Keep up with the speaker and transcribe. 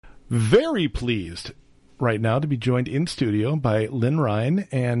Very pleased right now to be joined in studio by Rein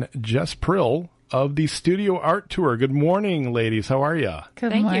and Jess Prill of the Studio Art Tour. Good morning, ladies. How are you?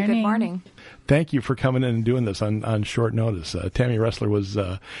 Thank you. Good morning. Thank you for coming in and doing this on short notice. Tammy Ressler was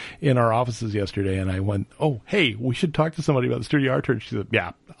in our offices yesterday, and I went, "Oh, hey, we should talk to somebody about the Studio Art Tour." She said,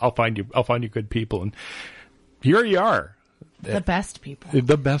 "Yeah, I'll find you good people." And here you are. The best people.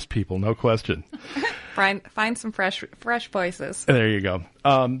 The best people, no question. Find some fresh voices. There you go.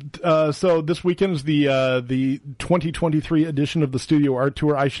 So this weekend is the 2023 edition of the Studio Art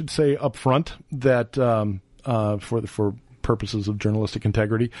Tour. I should say up front that for purposes of journalistic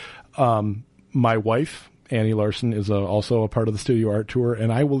integrity, my wife, Annie Larson, is also a part of the Studio Art Tour,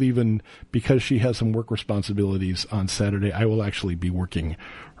 and I will even, because she has some work responsibilities on Saturday, I will actually be working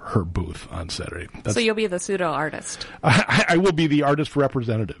her booth on Saturday. So you'll be the pseudo artist. I will be the artist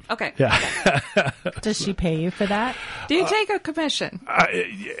representative. Okay. Yeah. Okay. Does she pay you for that? Do you take a commission?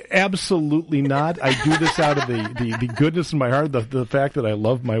 Absolutely not. I do this out of the goodness in my heart, the fact that I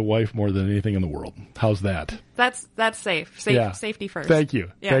love my wife more than anything in the world. How's that? That's safe. Yeah. Safety first. Thank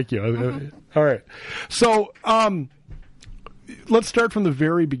you. Yeah. Thank you. Mm-hmm. All right. So let's start from the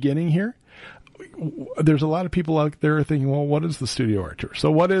very beginning here. There's a lot of people out there thinking, well, what is the Studio Art Tour?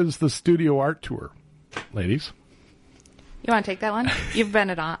 So what is the Studio Art Tour, ladies? You want to take that one? You've been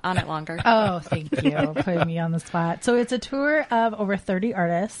on it longer. Oh, thank you. Putting me on the spot. So it's a tour of over 30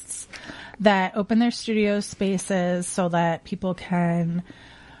 artists that open their studio spaces so that people can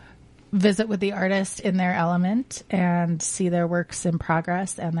visit with the artist in their element and see their works in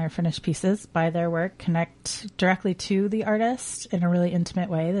progress and their finished pieces, buy their work, connect directly to the artist in a really intimate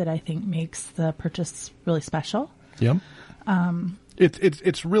way that I think makes the purchase really special. Yep.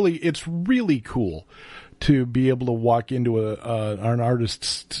 It's really cool to be able to walk into an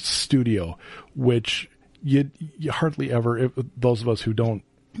artist's studio, which you hardly ever, those of us who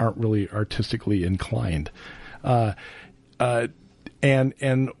aren't really artistically inclined, and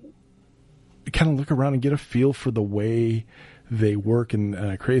kind of look around and get a feel for the way they work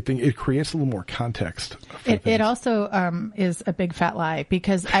and create things. It creates a little more context. It also is a big fat lie,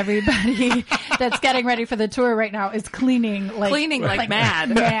 because everybody that's getting ready for the tour right now is cleaning like mad.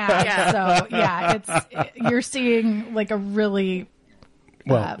 Yeah. So yeah, you're seeing like a really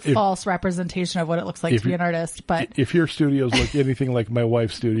false representation of what it looks like to be an artist. But if your studios look anything like my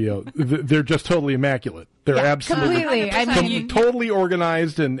wife's studio, they're just totally immaculate. They're absolutely completely. I mean, totally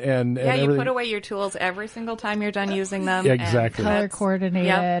organized and you put away your tools every single time you're done using them. Yeah, exactly. Color coordinated.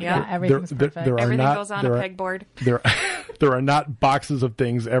 Yep. Yeah, everything's perfect. Everything goes on a pegboard. There are not boxes of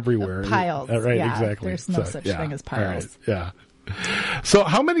things everywhere. Piles. Right, yeah, exactly. There's no such thing as piles. Right, yeah. So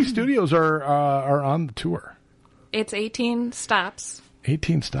how many studios are on the tour? It's 18 stops.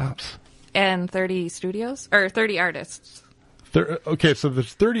 18 stops. And 30 studios? Or 30 artists. Okay, so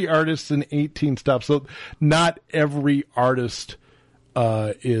there's 30 artists and 18 stops. So not every artist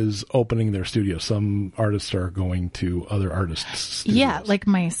is opening their studio. Some artists are going to other artists' studios. Yeah, like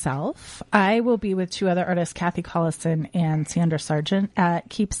myself. I will be with two other artists, Kathy Collison and Sandra Sargent, at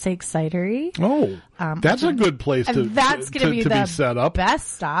Keepsake Cidery. Oh, that's a good place to be set up.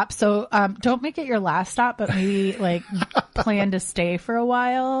 Best stop. So don't make it your last stop, but maybe plan to stay for a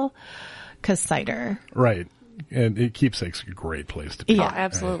while, because cider. Right. And Keepsake's a great place to be. Yeah,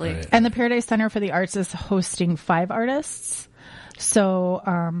 absolutely. Right. And the Paradise Center for the Arts is hosting 5 artists. So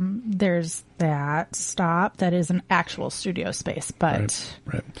there's that stop that is an actual studio space. But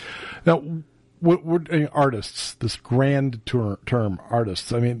right. Now, what artists, this grand term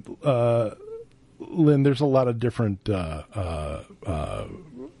artists, I mean, Lynn, there's a lot of different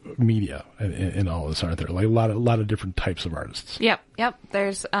media in all this, aren't there? Like a lot of different types of artists. Yep.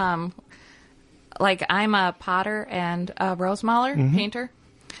 There's I'm a potter and a rose mauler painter,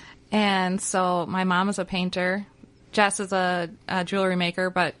 and so my mom is a painter. Jess is a jewelry maker,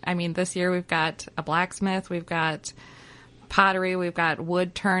 but I mean, this year we've got a blacksmith, we've got pottery, we've got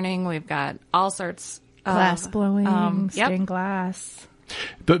wood turning, we've got all sorts of glass blowing, stained glass.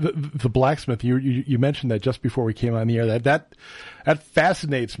 The blacksmith, you mentioned that just before we came on the air. That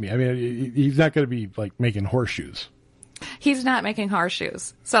fascinates me. I mean, he's not going to be like making horseshoes. He's not making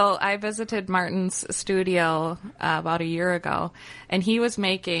horseshoes. So I visited Martin's studio about a year ago, and he was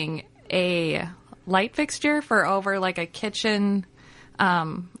making a light fixture for over like a kitchen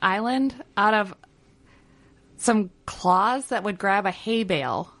island out of some claws that would grab a hay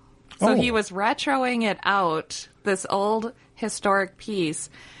bale. So he was retroing it out, this old historic piece,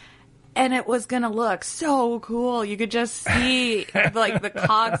 and it was going to look so cool. You could just see like the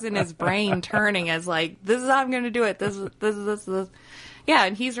cogs in his brain turning as like, this is how I'm going to do it. This. Yeah,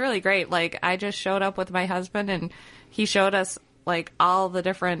 and he's really great. Like, I just showed up with my husband, and he showed us like all the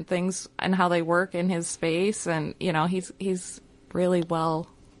different things and how they work in his space, and he's really well.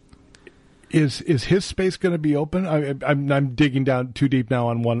 Is his space going to be open? I'm digging down too deep now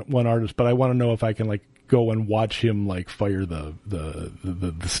on one artist, but I want to know if I can like go and watch him like fire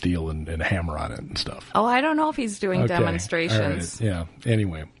the steel and hammer on it and stuff. Oh, I don't know if he's doing demonstrations. All right. Yeah.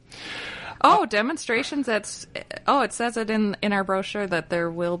 Anyway. Demonstrations. It says it in our brochure that there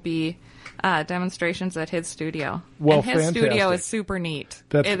will be demonstrations at his studio. Well, and his fantastic. studio is super neat.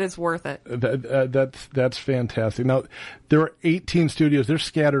 It is worth it. That's fantastic. Now, there are 18 studios. They're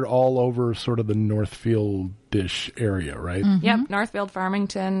scattered all over sort of the Northfield-ish area, right? Mm-hmm. Yep, Northfield,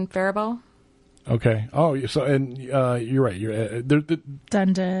 Farmington, Faribault. Okay. Oh, so and you're right. You're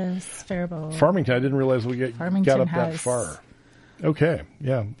Dundas, Faribault, Farmington. I didn't realize we got up that far. Okay.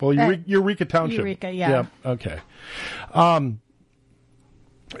 Yeah. Well, Eureka Township. Eureka. Yeah. Okay.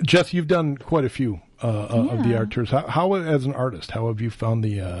 Jess, you've done quite a few of the art tours. How, as an artist, how have you found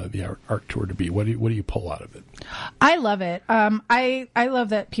the art tour to be? What do you pull out of it? I love it. I love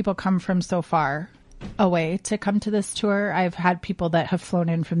that people come from so far away to come to this tour. I've had people that have flown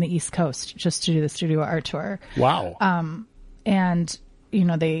in from the East Coast just to do the studio art tour. Wow. And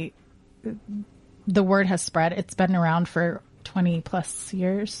the word has spread. It's been around for 20 plus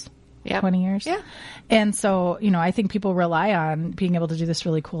years. Yep. 20 years. Yeah. And so, I think people rely on being able to do this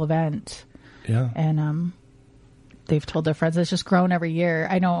really cool event. Yeah. And they've told their friends. It's just grown every year.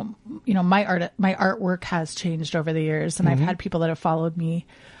 I know, my artwork has changed over the years, and I've had people that have followed me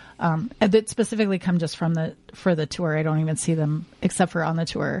that specifically come just for the tour. I don't even see them except for on the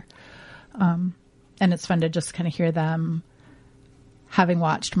tour. And it's fun to just kind of hear them having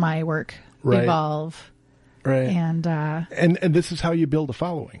watched my work evolve. Right. And this is how you build a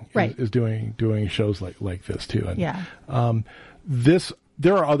following, right? Is doing shows like this too. And yeah.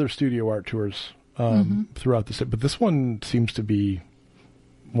 There are other studio art tours throughout the city, but this one seems to be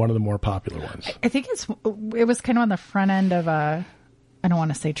one of the more popular ones. I think it was kind of on the front end of I don't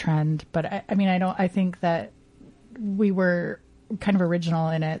want to say trend, but I think that we were kind of original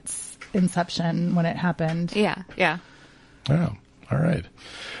in its inception when it happened. Yeah. Yeah. Oh, all right.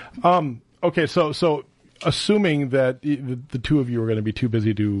 Okay. So assuming that the two of you are going to be too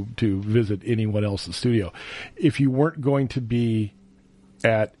busy to visit anyone else's studio, if you weren't going to be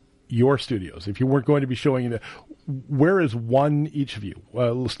at your studios, if you weren't going to be showing where is one each of you?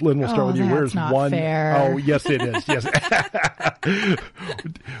 Lynn, we'll start with you. Where's one? Fair. Oh, yes, it is. Yes.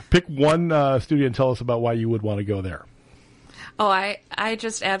 Pick one studio and tell us about why you would want to go there. Oh, I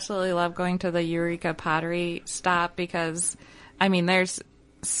just absolutely love going to the Eureka Pottery stop because, there's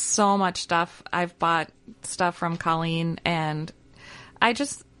so much stuff. I've bought stuff from Colleen, and I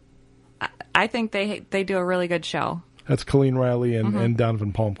think they do a really good show. That's Colleen Riley and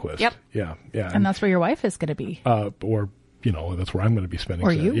Donovan Palmquist. Yep. Yeah. And that's where your wife is going to be. Or that's where I'm going to be spending.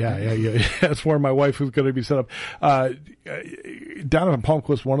 Or you? Yeah. That's where my wife is going to be set up. Donovan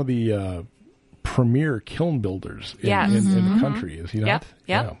Palmquist, one of the premier kiln builders in the country, is he not? Yep.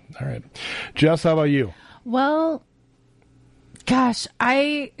 Yeah. All right. Jess, how about you? Well, gosh,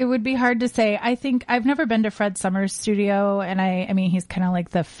 it would be hard to say. I think I've never been to Fred Summers' studio, and I mean, he's kind of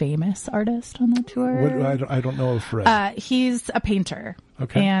like the famous artist on the tour. I don't know of Fred. He's a painter.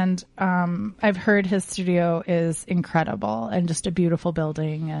 Okay. And I've heard his studio is incredible and just a beautiful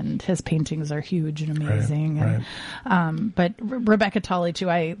building, and his paintings are huge and amazing. Right. But Rebecca Tolley, too,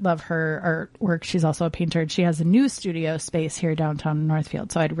 I love her artwork. She's also a painter, and she has a new studio space here downtown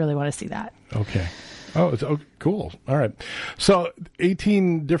Northfield, so I'd really want to see that. Okay. Oh, cool. All right. So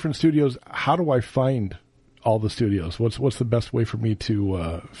 18 different studios. How do I find all the studios? What's the best way for me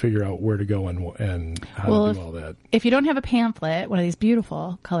to figure out where to go and how to do all that? If you don't have a pamphlet, one of these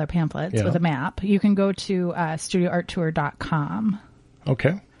beautiful color pamphlets with a map, you can go to studioartour.com.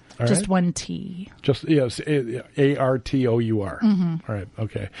 Okay. All just right. one T. Just, yes, ARTour. Mm-hmm. All right.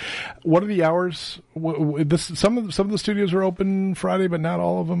 Okay. What are the hours? Some of the studios are open Friday, but not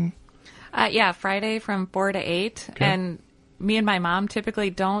all of them. Yeah, Friday from 4 to 8. Okay. And me and my mom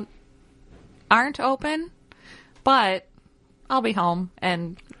typically aren't open, but I'll be home,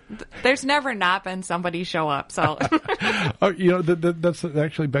 and there's never not been somebody show up. So, that's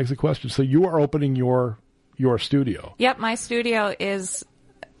actually begs the question. So you are opening your studio? Yep, my studio is.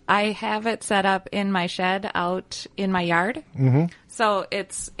 I have it set up in my shed out in my yard, so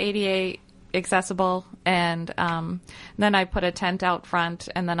it's ADA accessible, and then I put a tent out front,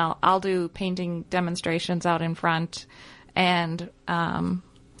 and then I'll do painting demonstrations out in front, and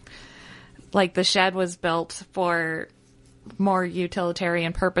like the shed was built for more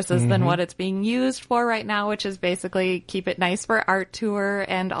utilitarian purposes than what it's being used for right now, which is basically keep it nice for ARTour,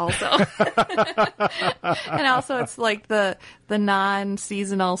 and also and also it's like the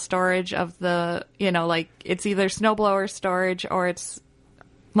non-seasonal storage of the, like it's either snowblower storage or it's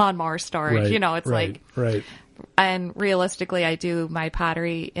lawnmower storage. Right, It's right, like right. And realistically, I do my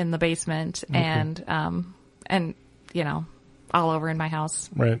pottery in the basement and all over in my house.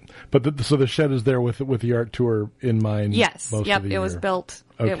 Right. But so the shed is there with the ARTour in mind. Yes. Most Yep. of the It was year. built.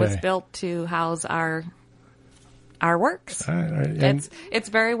 Okay. It was built to house our works. All right. And It's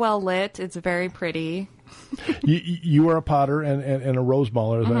very well lit. It's very pretty. you are a potter and a rose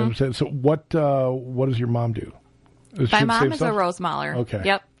mauler, as I understand. So what does your mom do? Does My she mom save is stuff? a rose mauler. Okay.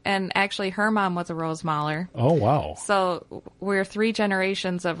 Yep. And actually, her mom was a rose mauler. Oh, wow. So we're 3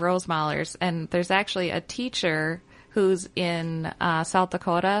 generations of rose maulers, and there's actually a teacher who's in South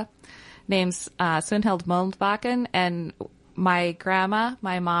Dakota named Sunhild Moldbakken, and my grandma,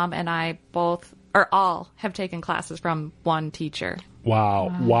 my mom, and I all have taken classes from one teacher.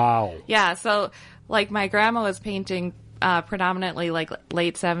 Wow. Yeah, so like my grandma was painting predominantly like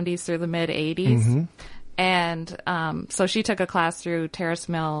late 70s through the mid 80s. And so she took a class through Terrace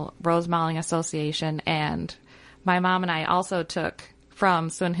Mill Rose Mauling Association, and my mom and I also took from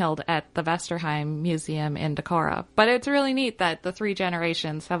Sunhild at the Vesterheim Museum in Decorah. But it's really neat that the 3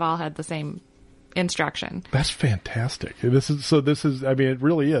 generations have all had the same instruction. That's fantastic. This is, I mean, it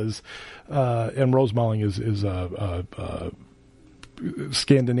really is. And rose mauling is a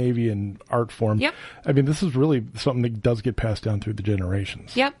Scandinavian art form. Yep. I mean, this is really something that does get passed down through the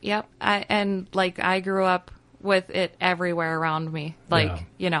generations. Yep. I grew up with it everywhere around me.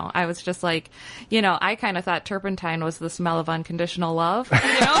 I was just like, I kind of thought turpentine was the smell of unconditional love,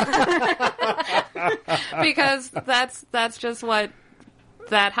 because that's just what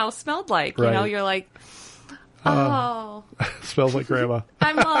that house smelled like. Right. You're like, oh, Smells like grandma.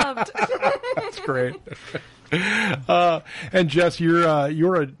 I'm loved. That's great. And Jess, you're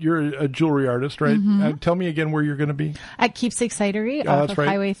a jewelry artist, right? Tell me again where you're going to be. At Keepsake Cidery Oh, off that's of right.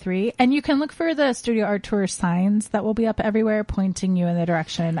 Highway 3. And you can look for the Studio ARTour signs that will be up everywhere pointing you in the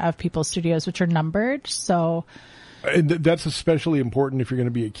direction of people's studios, which are numbered. So And that's especially important if you're going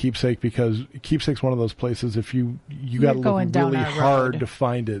to be at Keepsake, because Keepsake's one of those places if you got to look going down really our hard road. to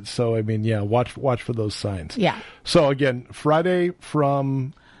find it. So I mean, yeah, watch for those signs. Yeah. So again, Friday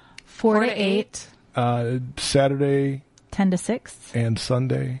from 4 to 8, Saturday 10 to 6, and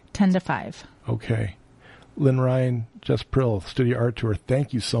Sunday. 10 to 5. Okay. Lynn Rein, Jess Prill, Studio ARTour,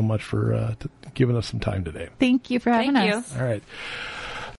 thank you so much for giving us some time today. Thank you for having Thank you. us. All right.